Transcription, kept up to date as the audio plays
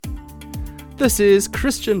This is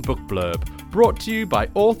Christian Book Blurb, brought to you by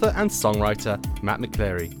author and songwriter Matt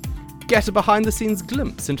McClary. Get a behind-the-scenes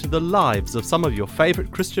glimpse into the lives of some of your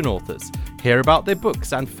favourite Christian authors, hear about their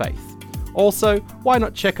books and faith. Also, why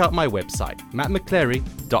not check out my website,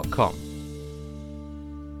 mattmcclary.com.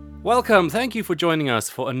 Welcome, thank you for joining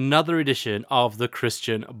us for another edition of the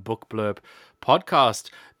Christian Book Blurb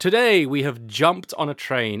podcast. Today we have jumped on a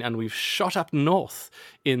train and we've shot up north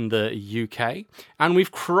in the UK and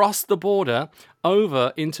we've crossed the border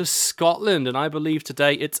over into Scotland, and I believe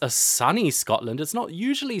today it's a sunny Scotland. It's not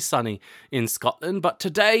usually sunny in Scotland, but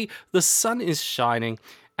today the sun is shining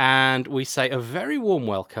and we say a very warm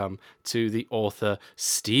welcome to the author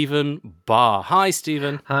Stephen Barr. Hi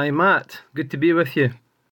Stephen. Hi Matt, good to be with you.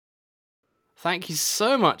 Thank you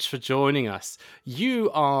so much for joining us.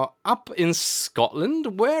 You are up in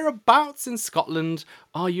Scotland. Whereabouts in Scotland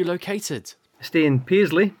are you located? I stay in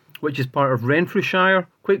Paisley, which is part of Renfrewshire,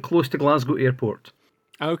 quite close to Glasgow Airport.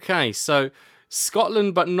 Okay, so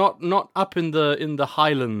Scotland, but not up in the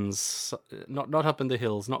Highlands, not up in the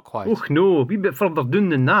hills, not quite. Oh no, a wee bit further down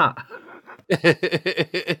than that.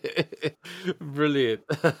 Brilliant.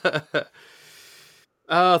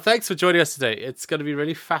 Thanks for joining us today. It's going to be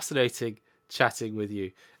really fascinating chatting with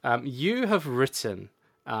you. You have written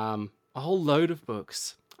a whole load of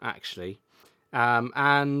books, actually,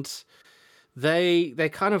 and they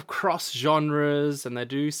kind of cross genres and they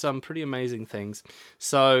do some pretty amazing things.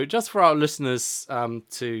 So just for our listeners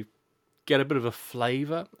to get a bit of a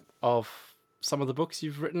flavour of some of the books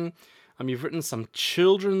you've written, you've written some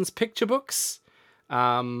children's picture books,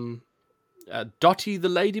 Dotty the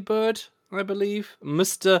Ladybird, I believe,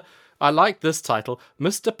 I like this title,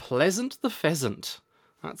 Mr. Pleasant the Pheasant.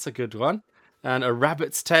 That's a good one. And A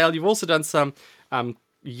Rabbit's Tale. You've also done some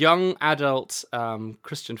young adult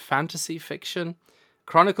Christian fantasy fiction,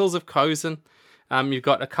 Chronicles of Cozen. You've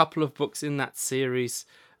got a couple of books in that series.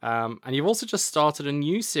 And you've also just started a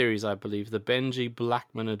new series, I believe, the Benji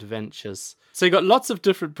Blackman Adventures. So you've got lots of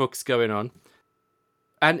different books going on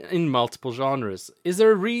and in multiple genres. Is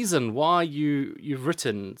there a reason why you've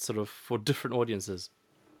written sort of for different audiences?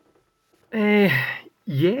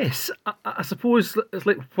 Yes. I suppose it's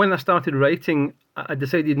like when I started writing, I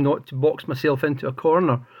decided not to box myself into a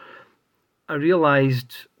corner. I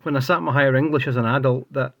realised when I sat my higher English as an adult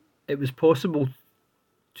that it was possible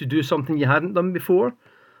to do something you hadn't done before.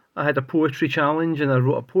 I had a poetry challenge and I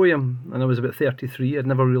wrote a poem, and I was about 33. I'd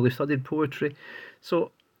never really studied poetry.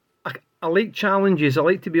 So I like challenges. I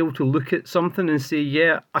like to be able to look at something and say,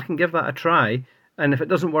 yeah, I can give that a try. And if it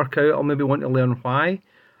doesn't work out, I'll maybe want to learn why.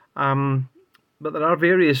 But there are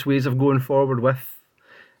various ways of going forward with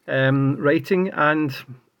writing, and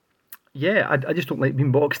yeah, I just don't like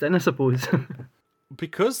being boxed in, I suppose.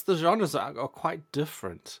 Because the genres are quite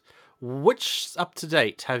different, which up to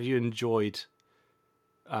date have you enjoyed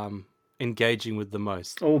engaging with the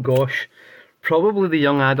most? Oh gosh, probably the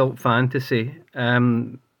young adult fantasy,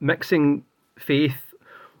 mixing faith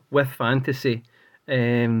with fantasy,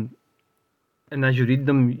 and as you read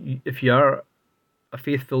them, if you are a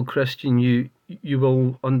faithful Christian, you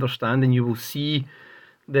will understand and you will see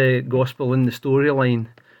the gospel in the storyline,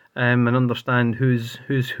 and understand who's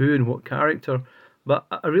who and what character. But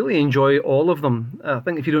I really enjoy all of them. I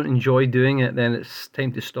think if you don't enjoy doing it, then it's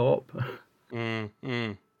time to stop.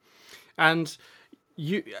 And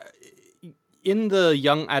you, in the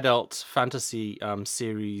young adult fantasy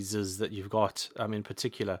series that you've got, in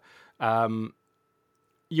particular, well,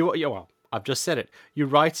 I've just said it. You're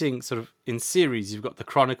writing sort of in series. You've got the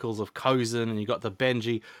Chronicles of Cozen and you've got the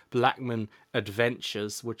Benji Blackman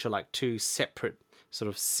Adventures, which are like two separate sort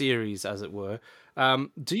of series, as it were.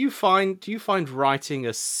 Do you find writing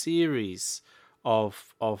a series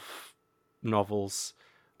of novels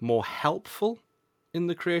more helpful in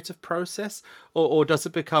the creative process, or does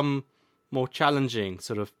it become more challenging,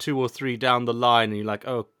 sort of 2 or 3 down the line, and you're like,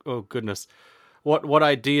 oh goodness, what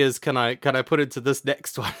ideas can I put into this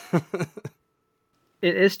next one?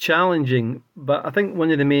 It is challenging, but I think one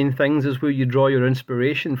of the main things is where you draw your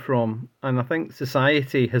inspiration from. And I think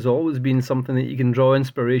society has always been something that you can draw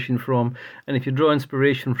inspiration from. And if you draw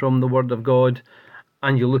inspiration from the Word of God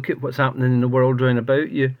and you look at what's happening in the world round about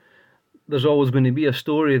you, there's always going to be a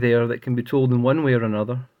story there that can be told in one way or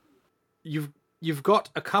another. You've got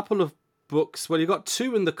a couple of books. Well, you've got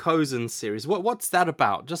 2 in the Cozen series. What's that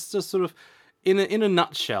about? Just sort of in a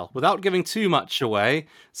nutshell, without giving too much away,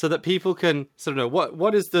 so that people can sort of know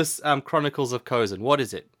what is this Chronicles of Cozen? What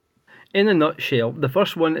is it? In a nutshell, the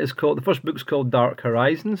first book's called Dark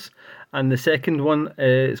Horizons, and the second one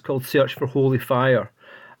is called Search for Holy Fire.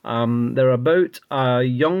 They're about a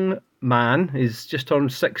young man. He's just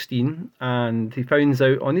turned 16, and he finds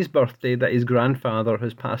out on his birthday that his grandfather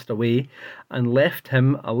has passed away and left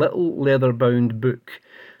him a little leather-bound book.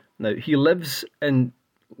 Now, he lives in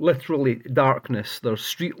literally darkness. There's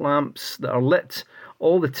street lamps that are lit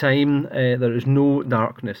all the time. There is no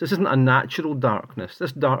darkness. This isn't a natural darkness.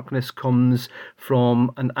 This darkness comes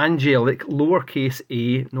from an angelic, lowercase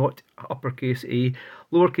a, not uppercase a,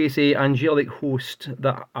 lowercase a, angelic host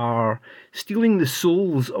that are stealing the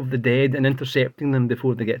souls of the dead and intercepting them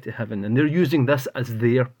before they get to heaven. And they're using this as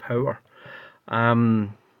their power.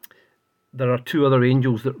 There are two other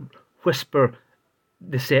angels that whisper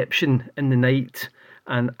deception in the night,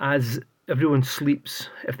 and as everyone sleeps,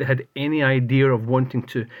 if they had any idea of wanting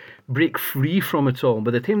to break free from it all, by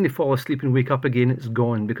the time they fall asleep and wake up again, it's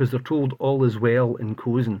gone, because they're told all is well in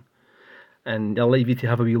Cozen. And I'll leave you to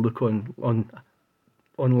have a wee look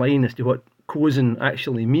online as to what Cozen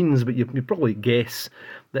actually means, but you probably guess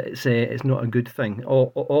that it's not a good thing.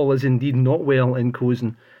 All is indeed not well in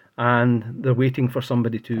Cozen, and they're waiting for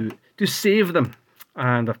somebody to save them.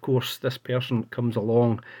 And of course, this person comes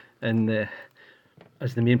along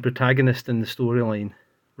as the main protagonist in the storyline,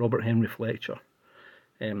 Robert Henry Fletcher,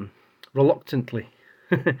 reluctantly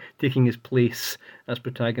taking his place as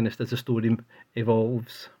protagonist as the story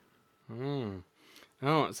evolves.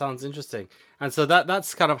 Oh, it sounds interesting. And so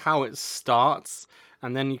that's kind of how it starts,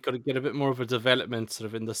 and then you've got to get a bit more of a development sort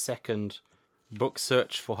of in the second book,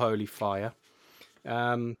 Search for Holy Fire.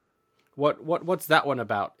 What's that one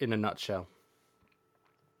about in a nutshell?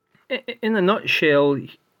 In a nutshell,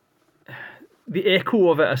 the echo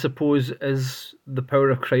of it, I suppose, is the power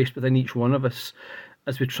of Christ within each one of us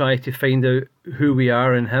as we try to find out who we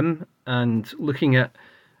are in Him, and looking at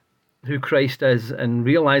who Christ is and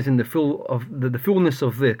realizing the fullness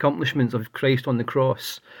of the accomplishments of Christ on the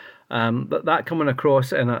cross. But that coming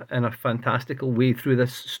across in a fantastical way through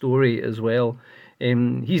this story as well.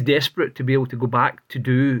 He's desperate to be able to go back to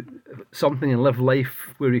do something and live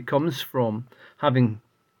life where he comes from, having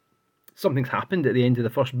something's happened at the end of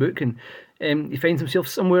the first book, and he finds himself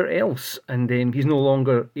somewhere else, and he's no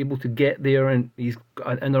longer able to get there, and he's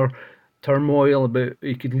got an inner turmoil about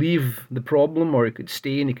he could leave the problem, or he could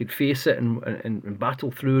stay and he could face it and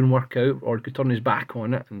battle through and work out, or he could turn his back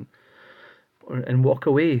on it and walk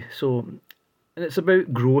away. So, and it's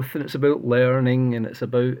about growth, and it's about learning, and it's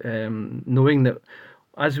about knowing that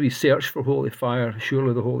as we search for Holy Fire,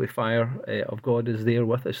 surely the Holy Fire of God is there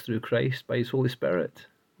with us through Christ by His Holy Spirit.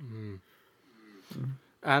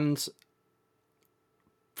 And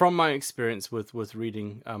from my experience with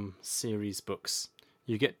reading series books,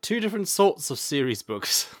 you get two different sorts of series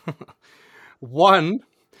books. One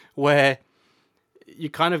where you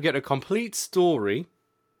kind of get a complete story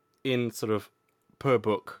in sort of per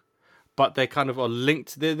book, but they kind of are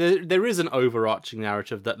linked. There is an overarching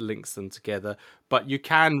narrative that links them together, but you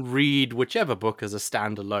can read whichever book as a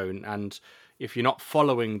standalone, and if you're not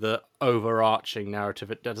following the overarching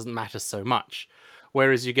narrative, it doesn't matter so much.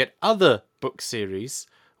 Whereas you get other book series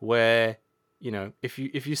where, if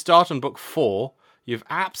you start on book 4, you've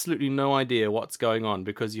absolutely no idea what's going on,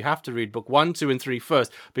 because you have to read book 1, 2, and 3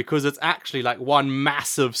 first, because it's actually like one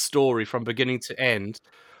massive story from beginning to end,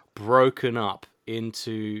 broken up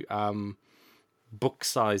into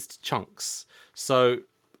book-sized chunks. So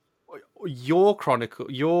your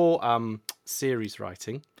series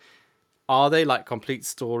writing, are they like complete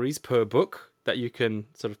stories per book that you can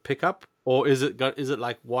sort of pick up, or is it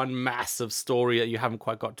like one massive story that you haven't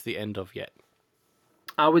quite got to the end of yet?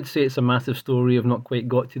 I would say it's a massive story I've not quite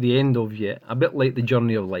got to the end of yet. A bit like the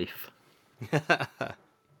journey of life.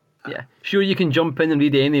 Yeah, sure, you can jump in and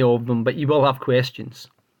read any of them, but you will have questions.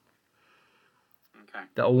 Okay.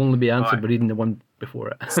 That will only be answered by reading the one before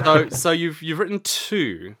it. So you've written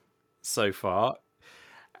 2 so far.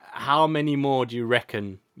 How many more do you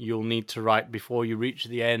reckon you'll need to write before you reach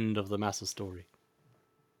the end of the massive story?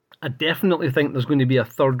 I definitely think there's going to be a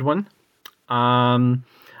third one. And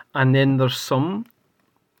then there's some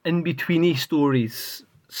in-betweeny stories,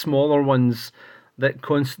 smaller ones that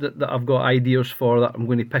I've got ideas for that I'm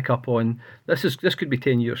going to pick up on. This could be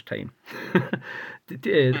 10 years' time.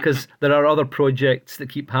 Because there are other projects that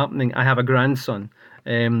keep happening. I have a grandson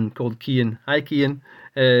called Cian. Hi, Cian,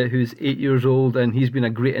 who's 8 years old, and he's been a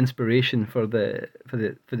great inspiration for the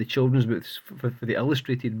children's books, for the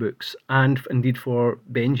illustrated books, and indeed for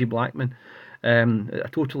Benji Blackman. A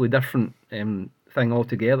totally different thing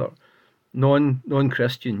altogether.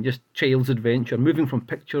 Non-Christian, just child's adventure, moving from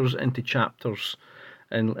pictures into chapters,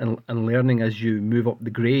 and learning as you move up the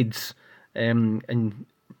grades in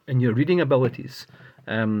your reading abilities.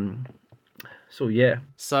 So yeah.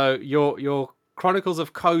 So your Chronicles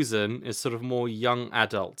of Cozen is sort of more young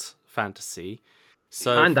adult fantasy.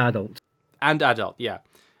 So And adult. and adult, yeah.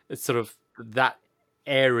 It's sort of that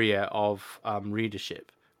area of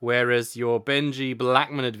readership. Whereas your Benji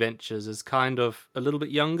Blackman Adventures is kind of a little bit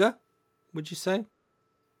younger, would you say?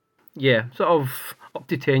 Yeah, sort of up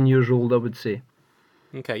to 10 years old, I would say.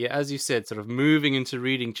 Okay, yeah, as you said, sort of moving into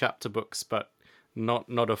reading chapter books, but not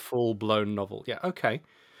a full blown novel. Yeah, okay.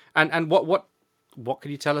 And what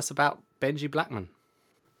can you tell us about Benji Blackman?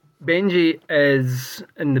 Benji is,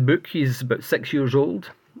 in the book, he's about 6 years old.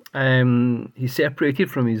 He's separated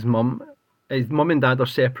from his mum. His mum and dad are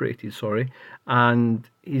separated, sorry. And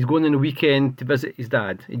he's going on a weekend to visit his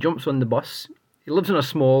dad. He jumps on the bus. He lives in a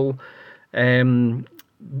small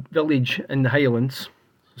village in the Highlands.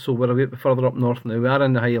 So we're a bit further up north now. We are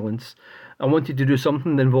in the Highlands. I wanted to do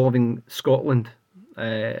something involving Scotland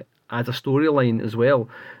as a storyline as well,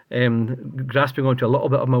 grasping onto a little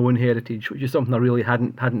bit of my own heritage, which is something I really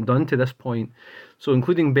hadn't done to this point. So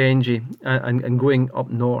including Benji and going up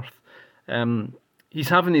north. He's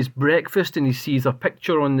having his breakfast and he sees a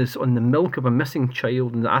picture on the milk of a missing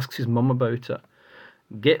child and asks his mum about it.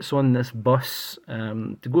 Gets on this bus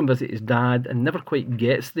to go and visit his dad and never quite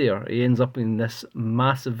gets there. He ends up in this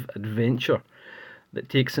massive adventure that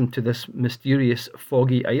takes him to this mysterious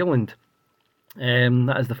Foggy Island.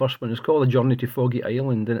 That is the first one. It's called A Journey to Foggy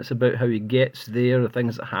Island, and it's about how he gets there, the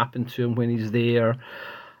things that happen to him when he's there.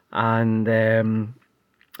 And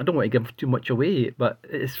I don't want to give too much away, but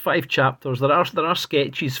it's 5 chapters. There are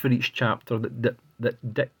sketches for each chapter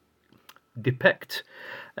that depict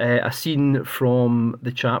a scene from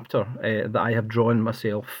the chapter that I have drawn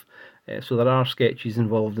myself. So there are sketches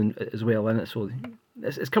involved as well in it. So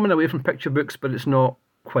it's coming away from picture books, but it's not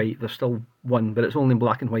quite. There's still one, but it's only in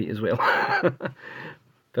black and white as well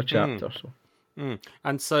per chapter. So.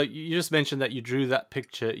 And so you just mentioned that you drew that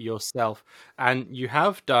picture yourself, and you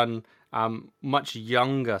have done much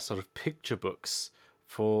younger sort of picture books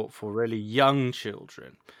for really young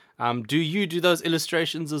children. Do you do those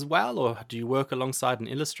illustrations as well, or do you work alongside an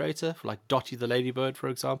illustrator, for like Dottie the Ladybird, for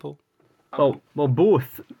example? Well,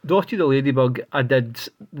 both. Dottie the Ladybug, I did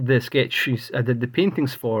the sketches, I did the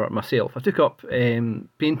paintings for myself. I took up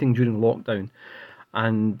painting during lockdown,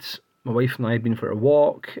 and my wife and I had been for a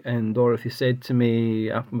walk, and Dorothy said to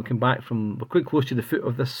me, after we came back we're quite close to the foot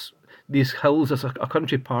of these hills, there's a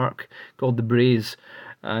country park called the Braes,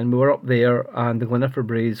 and we were up there, and the Gleniffer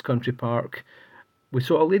Braes Country Park, we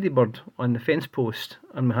saw a ladybird on the fence post,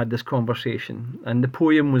 and we had this conversation, and the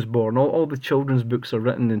poem was born. All the children's books are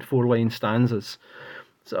written in 4-line stanzas,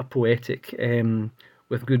 sort of poetic,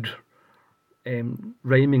 with good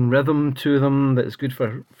rhyming rhythm to them that is good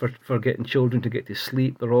for getting children to get to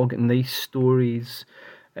sleep. They're all getting nice stories.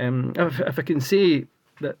 If I can say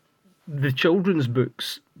that the children's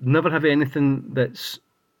books never have anything that's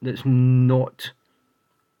not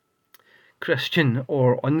Christian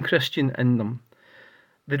or unchristian in them.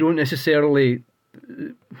 They don't necessarily,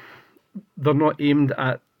 they're not aimed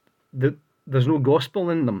at, there's no gospel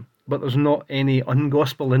in them, but there's not any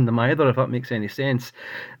ungospel in them either, if that makes any sense.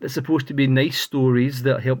 It's supposed to be nice stories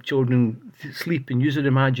that help children sleep and use their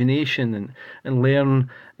imagination and learn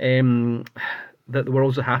that the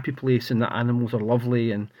world's a happy place and that animals are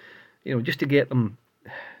lovely, and just to get them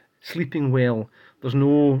sleeping well. There's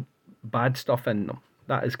no bad stuff in them.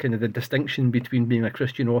 That is kind of the distinction between being a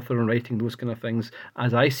Christian author and writing those kind of things,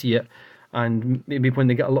 as I see it. And maybe when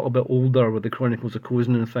they get a little bit older with the Chronicles of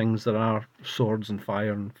Cozen and things, there are swords and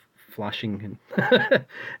fire and flashing and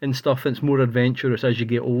and stuff. It's more adventurous as you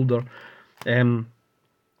get older. But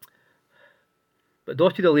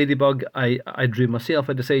Dottie the Ladybug, I drew myself.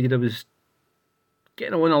 I decided I was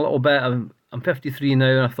getting on a little bit. I'm 53 now,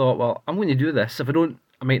 and I thought, well, I'm going to do this. If I don't,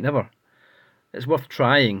 I might never. It's worth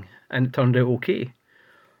trying, and it turned out okay.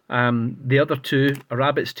 The other two, A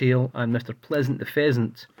Rabbit's Tale and Mr. Pleasant the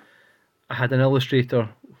Pheasant, I had an illustrator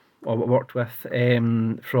I worked with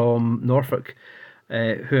from Norfolk,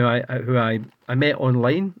 who I met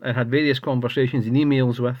online and had various conversations and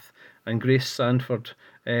emails with, and Grace Sanford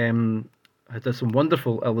has done some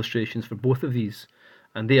wonderful illustrations for both of these,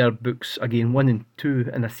 and they are books, again, 1 and 2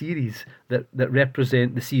 in a series that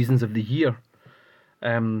represent the seasons of the year.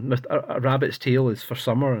 A Rabbit's Tale is for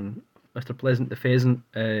summer, and Mr. Pleasant the Pheasant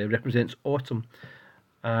represents autumn.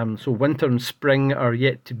 So winter and spring are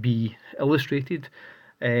yet to be illustrated.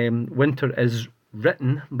 Winter is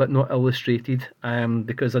written but not illustrated,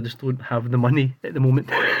 because I just don't have the money at the moment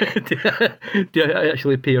to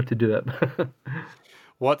actually pay her to do it.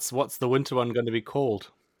 What's the winter one going to be called?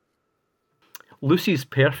 Lucy's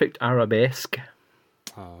Perfect Arabesque.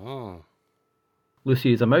 Oh.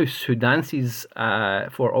 Lucy is a mouse who dances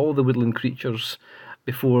for all the woodland creatures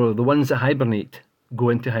before the ones that hibernate go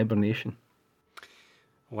into hibernation.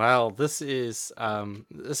 Well, this is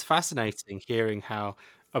it's fascinating hearing how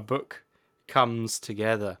a book comes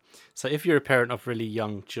together. So, if you're a parent of really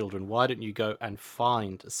young children, why don't you go and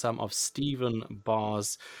find some of Stephen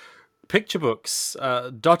Barr's picture books?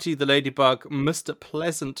 Dotty the Ladybug, Mr.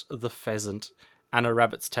 Pleasant the Pheasant, and A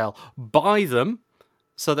Rabbit's Tale. Buy them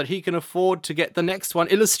so that he can afford to get the next one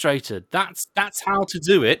illustrated. That's how to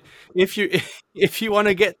do it. If you if you want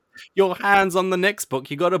to get your hands on the next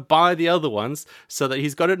book, you got to buy the other ones so that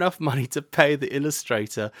he's got enough money to pay the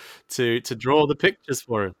illustrator to draw the pictures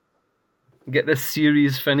for him. Get this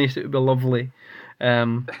series finished, it would be lovely.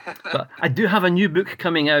 But I do have a new book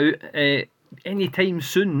coming out anytime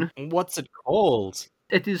soon. What's it called?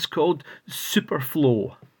 It is called Super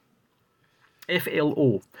Flo.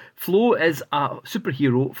 Flo. Flo is a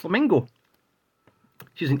superhero flamingo.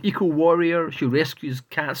 She's an eco-warrior. She rescues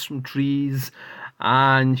cats from trees.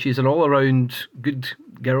 And she's an all-around good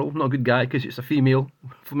girl, not a good guy because it's a female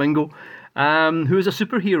flamingo, who is a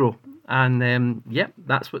superhero. And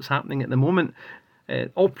that's what's happening at the moment.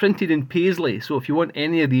 All printed in Paisley. So if you want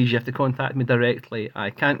any of these, you have to contact me directly.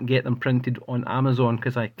 I can't get them printed on Amazon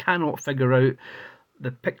because I cannot figure out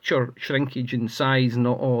the picture shrinkage and size. And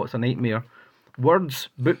it's a nightmare. Words,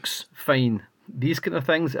 books, fine. These kind of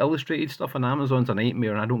things, illustrated stuff on Amazon's a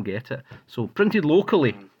nightmare, and I don't get it. So printed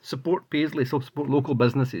locally, support Paisley, so support local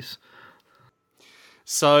businesses.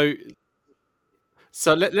 So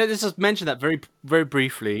let's just mention that very very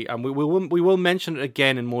briefly, and we will mention it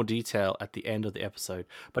again in more detail at the end of the episode.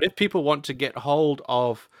 But if people want to get hold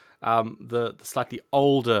of the slightly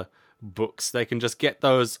older books, they can just get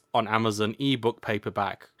those on Amazon, ebook,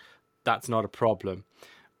 paperback. That's not a problem.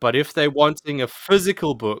 But if they're wanting a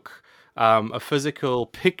physical book, a physical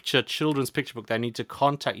children's picture book, they need to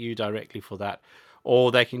contact you directly for that,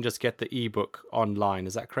 or they can just get the ebook online.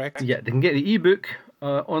 Is that correct? Yeah, they can get the ebook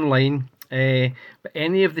online. But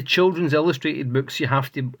any of the children's illustrated books, you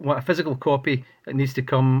have to want a physical copy. It needs to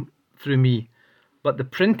come through me. But the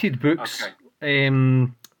printed books,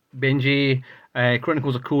 Benji,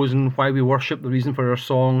 Chronicles of Cozen, Why We Worship, The Reason for Our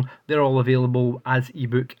Song, they're all available as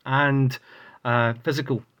ebook and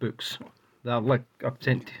physical books that I've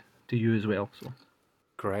sent to you as well. So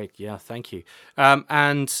great, yeah, thank you.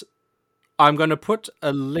 And I'm going to put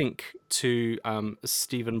a link to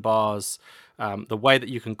Stephen Barr's, the way that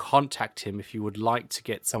you can contact him if you would like to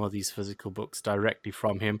get some of these physical books directly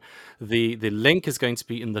from him. The link is going to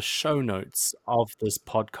be in the show notes of this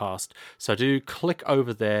podcast. So do click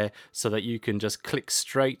over there so that you can just click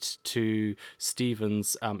straight to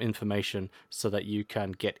Stephen's information so that you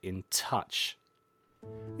can get in touch.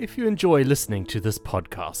 If you enjoy listening to this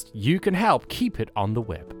podcast, you can help keep it on the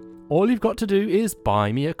web. All you've got to do is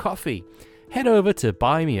buy me a coffee. Head over to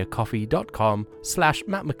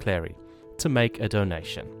buymeacoffee.com/Matt McClary to make a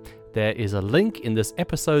donation. There is a link in this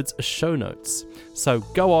episode's show notes. So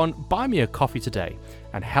go on, buy me a coffee today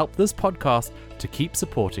and help this podcast to keep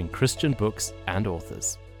supporting Christian books and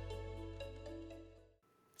authors.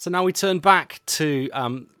 So now we turn back to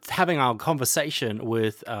having our conversation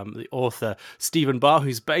with the author Stephen Barr,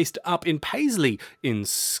 who's based up in Paisley in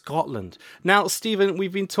Scotland. Now, Stephen,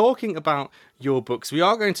 we've been talking about your books. We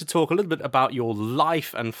are going to talk a little bit about your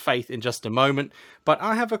life and faith in just a moment, but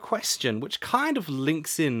I have a question which kind of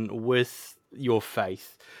links in with your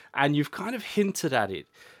faith, and you've kind of hinted at it.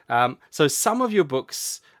 So some of your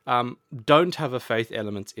books don't have a faith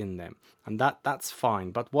element in them, and that's fine.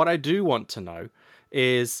 But what I do want to know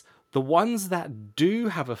is the ones that do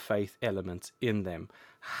have a faith element in them,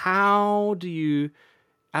 how do you,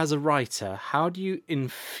 as a writer, how do you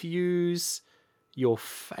infuse your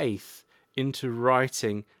faith into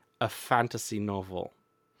writing a fantasy novel?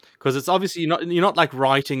 Because it's obviously you're not like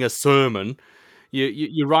writing a sermon.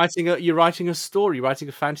 You're writing a story, you're writing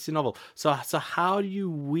a fantasy novel. So how do you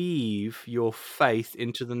weave your faith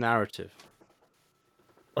into the narrative?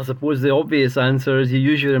 I suppose the obvious answer is you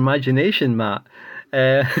use your imagination, Matt.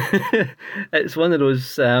 It's one of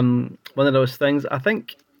those things. I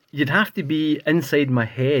think you'd have to be inside my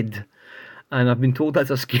head, and I've been told that's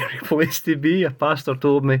a scary place to be. A pastor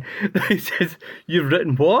told me, he says, "You've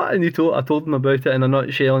written what?" And I told him about it in a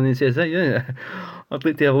nutshell, and he says, "Yeah, I'd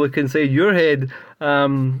like to have a look inside your head."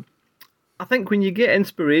 I think when you get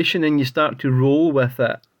inspiration and you start to roll with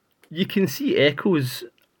it, you can see echoes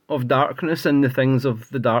of darkness in the things of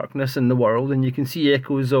the darkness in the world, and you can see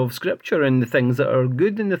echoes of scripture in the things that are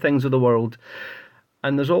good in the things of the world.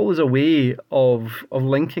 And there's always a way of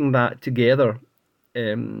linking that together,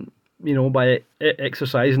 by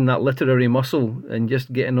exercising that literary muscle and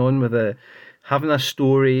just getting on with having a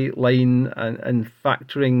story line and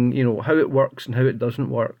factoring, how it works and how it doesn't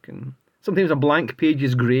work. And sometimes a blank page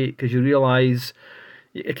is great because you realise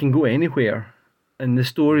it can go anywhere, and the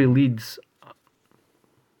story leads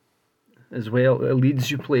as well. It leads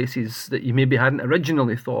you places that you maybe hadn't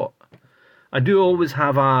originally thought. I do always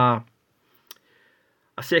have a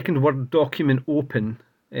second Word document open.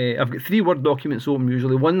 I've got 3 Word documents open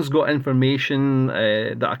usually. One's got information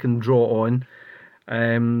that I can draw on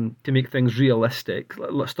to make things realistic,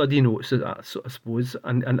 like study notes, I suppose.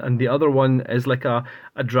 And the other one is like a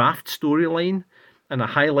draft storyline, and I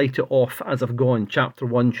highlight it off as I've gone. Chapter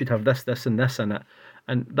 1 should have this, this, and this in it.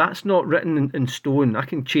 And that's not written in stone. I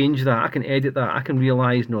can change that. I can edit that. I can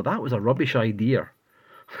realise, no, that was a rubbish idea.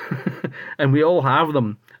 And we all have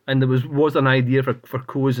them. And there was an idea for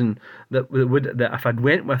Cozen that if I'd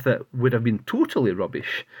went with it would have been totally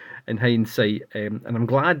rubbish in hindsight. And I'm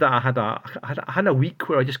glad that I had a week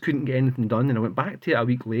where I just couldn't get anything done, and I went back to it a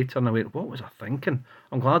week later and I went, what was I thinking?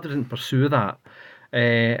 I'm glad I didn't pursue that.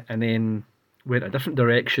 And then went a different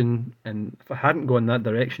direction, and if I hadn't gone that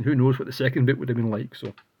direction, who knows what the second book would have been like.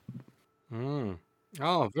 So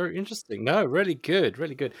Oh, very interesting. No, really good,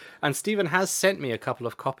 really good. And Stephen has sent me a couple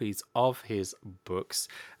of copies of his books,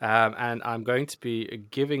 and I'm going to be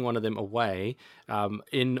giving one of them away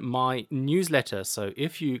in my newsletter. So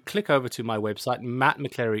if you click over to my website,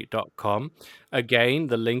 mattmccleary.com, again,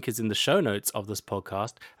 the link is in the show notes of this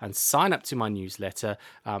podcast, and sign up to my newsletter.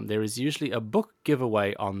 There is usually a book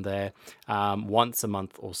giveaway on there once a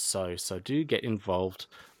month or so. So do get involved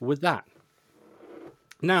with that.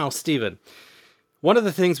 Now, Stephen, one of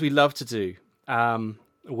the things we love to do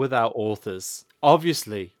with our authors,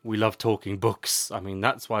 obviously, we love talking books. I mean,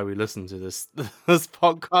 that's why we listen to this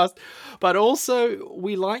podcast. But also,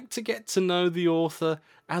 we like to get to know the author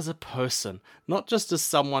as a person, not just as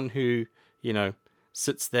someone who,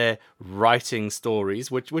 sits there writing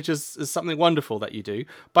stories, which is something wonderful that you do.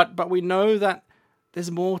 But we know that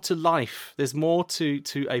there's more to life. There's more to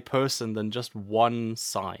a person than just one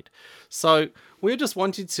side. So we're just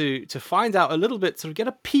wanting to find out a little bit, sort of get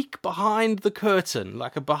a peek behind the curtain,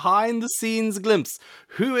 like a behind the scenes glimpse.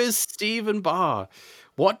 Who is Stephen Barr?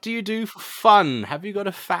 What do you do for fun? Have you got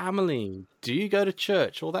a family? Do you go to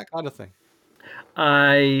church? All that kind of thing.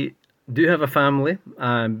 I do have a family.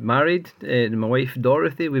 I'm married. My wife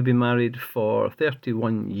Dorothy. We've been married for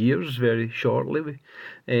 31 years. Very shortly,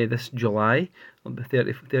 this July, I'll be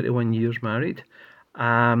 31 years married.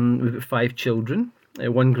 We've got 5 children.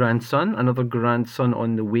 1 grandson, another grandson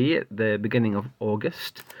on the way at the beginning of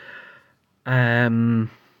August. What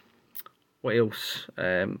else?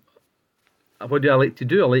 What do I like to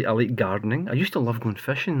do? I like gardening. I used to love going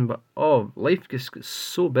fishing, but life just gets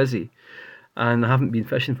so busy. And I haven't been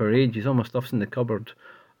fishing for ages. All my stuff's in the cupboard.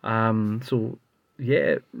 So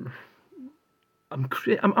yeah, I'm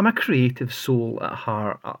a creative soul at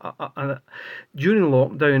heart. During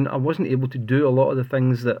lockdown, I wasn't able to do a lot of the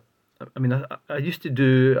things that. I mean, I used to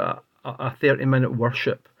do a 30-minute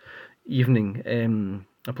worship evening.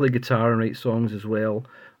 I play guitar and write songs as well,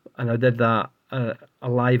 and I did that a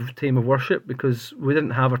live time of worship because we didn't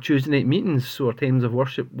have our Tuesday night meetings, so our times of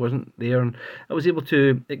worship wasn't there, and I was able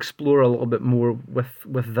to explore a little bit more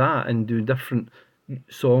with that and do different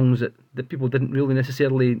songs that people didn't really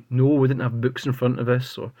necessarily know. We didn't have books in front of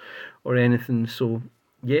us or anything. So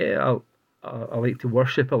yeah, I like to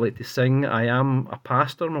worship. I like to sing. I am a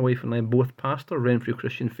pastor. My wife and I both pastor Renfrew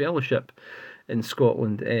Christian Fellowship in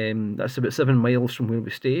Scotland. That's about 7 miles from where we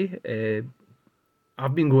stay.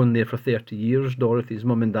 I've been going there for 30 years. Dorothy's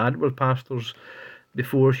mum and dad were pastors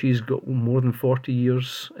before. She's got more than 40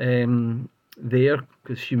 years there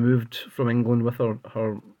because she moved from England with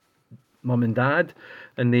her mum and dad,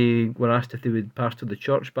 and they were asked if they would pastor the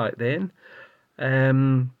church back then.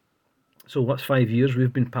 So that's 5 years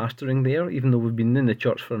we've been pastoring there, even though we've been in the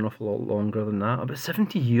church for an awful lot longer than that. About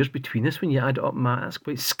 70 years between us when you add it up, Matt. That's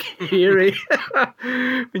quite scary.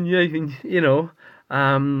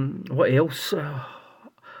 What else?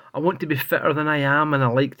 I want to be fitter than I am, and I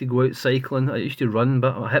like to go out cycling. I used to run,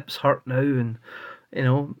 but my hips hurt now, and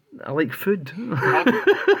I like food.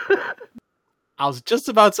 I was just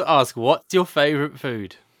about to ask, what's your favourite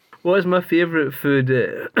food? What is my favourite food?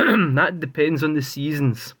 That depends on the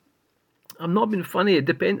seasons. I'm not being funny. It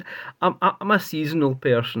depends. I'm a seasonal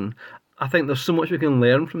person. I think there's so much we can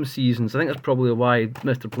learn from seasons. I think that's probably why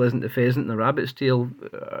Mr. Pleasant the Pheasant and the Rabbit's Tail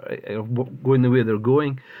are going the way they're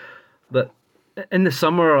going. But in the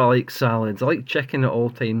summer, I like salads. I like chicken at all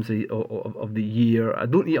times of the year. I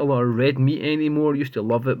don't eat a lot of red meat anymore. Used to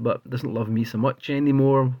love it, but doesn't love me so much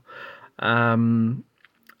anymore. Yeah,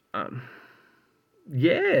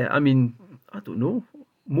 I mean, I don't know.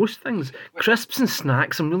 most things. Crisps and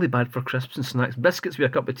snacks, I'm really bad for crisps and snacks. Biscuits with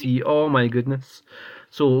a cup of tea, oh my goodness.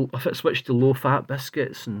 So if it switched to low-fat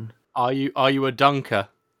biscuits, and Are you a dunker?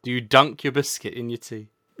 Do you dunk your biscuit in your tea?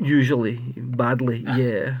 usually, badly,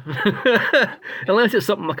 yeah. Unless it's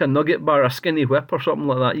something like a nugget bar, a skinny whip or something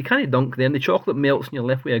like that. You can't dunk them. The chocolate melts and you're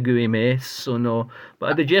left with a gooey mess, so no.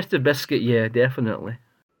 But a digestive biscuit, yeah, definitely.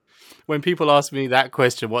 When people ask me that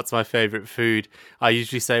question, what's my favorite food? I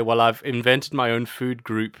usually say, well, I've invented my own food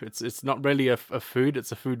group. It's not really a food,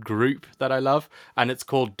 it's a food group that I love, and it's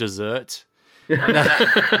called dessert.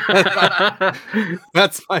 That's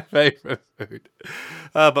my favorite food.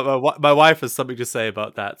 But my wife has something to say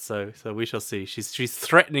about that, so we shall see. She's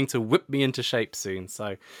threatening to whip me into shape soon,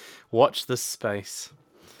 so watch this space.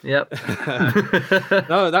 Yep.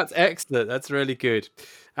 No, that's excellent. That's really good.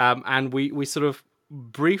 And we sort of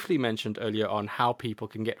briefly mentioned earlier on how people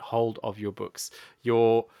can get hold of your books.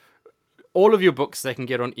 All of your books they can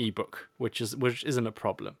get on ebook, which isn't a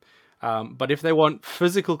problem. But if they want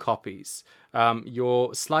physical copies,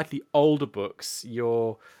 your slightly older books,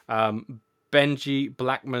 your Benji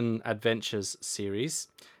Blackman Adventures series,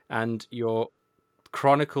 and your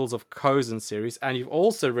Chronicles of Khozen series, and you've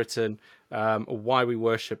also written Why We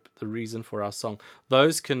Worship, The Reason for Our Song.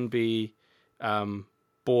 Those can be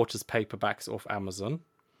bought as paperbacks off Amazon.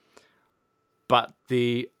 But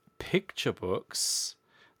the picture books,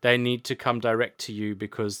 they need to come direct to you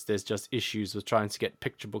because there's just issues with trying to get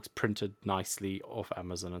picture books printed nicely off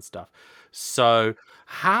Amazon and stuff. So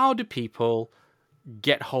how do people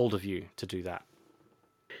get hold of you to do that?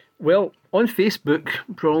 Well, on Facebook,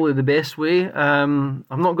 probably the best way. I've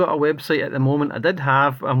not got a website at the moment.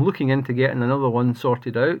 I'm looking into getting another one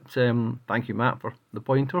sorted out. Thank you, Matt, for the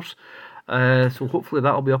pointers. So hopefully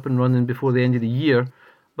that'll be up and running before the end of the year.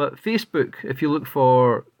 But Facebook, if you look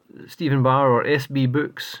for Stephen Barr or SB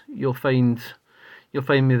Books, you'll find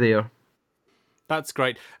me there. That's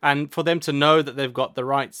great. And for them to know that they've got the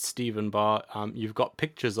right Stephen Barr, you've got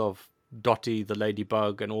pictures of Dottie the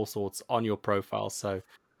ladybug and all sorts on your profile, so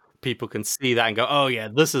people can see that and go, oh yeah,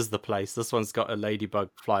 this is the place. This one's got a ladybug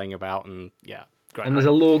flying about, and yeah, great. And there's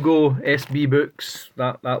a logo, SB Books,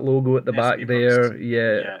 that logo at the back SB there. Books.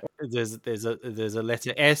 Yeah. There's a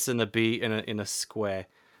letter S and a B in a square.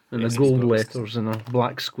 And the SB gold Books. letters in a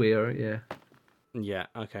black square, yeah. Yeah,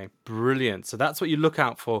 okay, brilliant. So that's what you look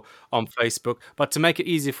out for on Facebook. But to make it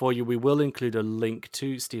easy for you, we will include a link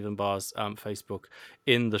to Stephen Barr's Facebook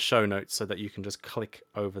in the show notes so that you can just click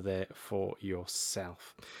over there for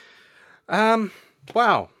yourself.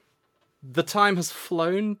 Wow, the time has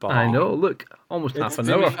flown by. I know, look, almost half an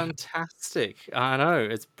been hour. Fantastic. I know,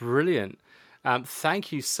 it's brilliant.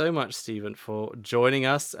 Thank you so much, Stephen, for joining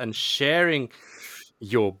us and sharing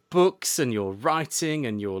your books and your writing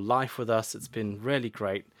and your life with us. It's been really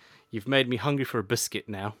great. You've made me hungry for a biscuit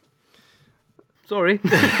now. Sorry.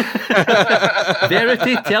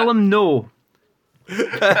 Verity, tell him no.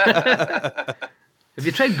 Have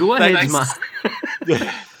you tried go ahead, man?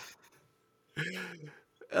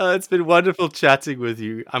 It's been wonderful chatting with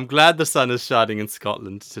you. I'm glad the sun is shining in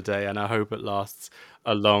Scotland today, and I hope it lasts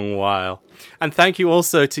a long while. And thank you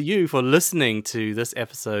also to you for listening to this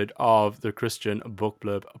episode of the Christian Book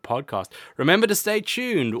Blurb podcast. Remember to stay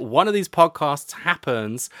tuned. One of these podcasts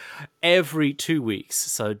happens every 2 weeks,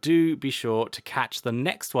 so do be sure to catch the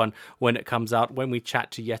next one when it comes out, when we chat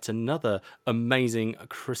to yet another amazing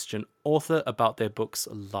Christian author about their book's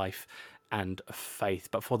life and faith.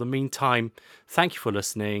 But for the meantime, thank you for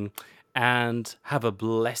listening and have a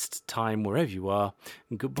blessed time wherever you are.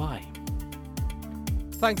 Goodbye.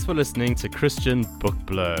 Thanks for listening to Christian Book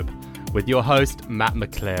Blurb with your host, Matt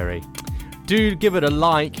McClary. Do give it a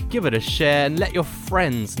like, give it a share, and let your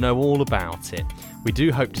friends know all about it. We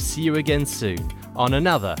do hope to see you again soon on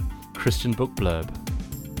another Christian Book Blurb.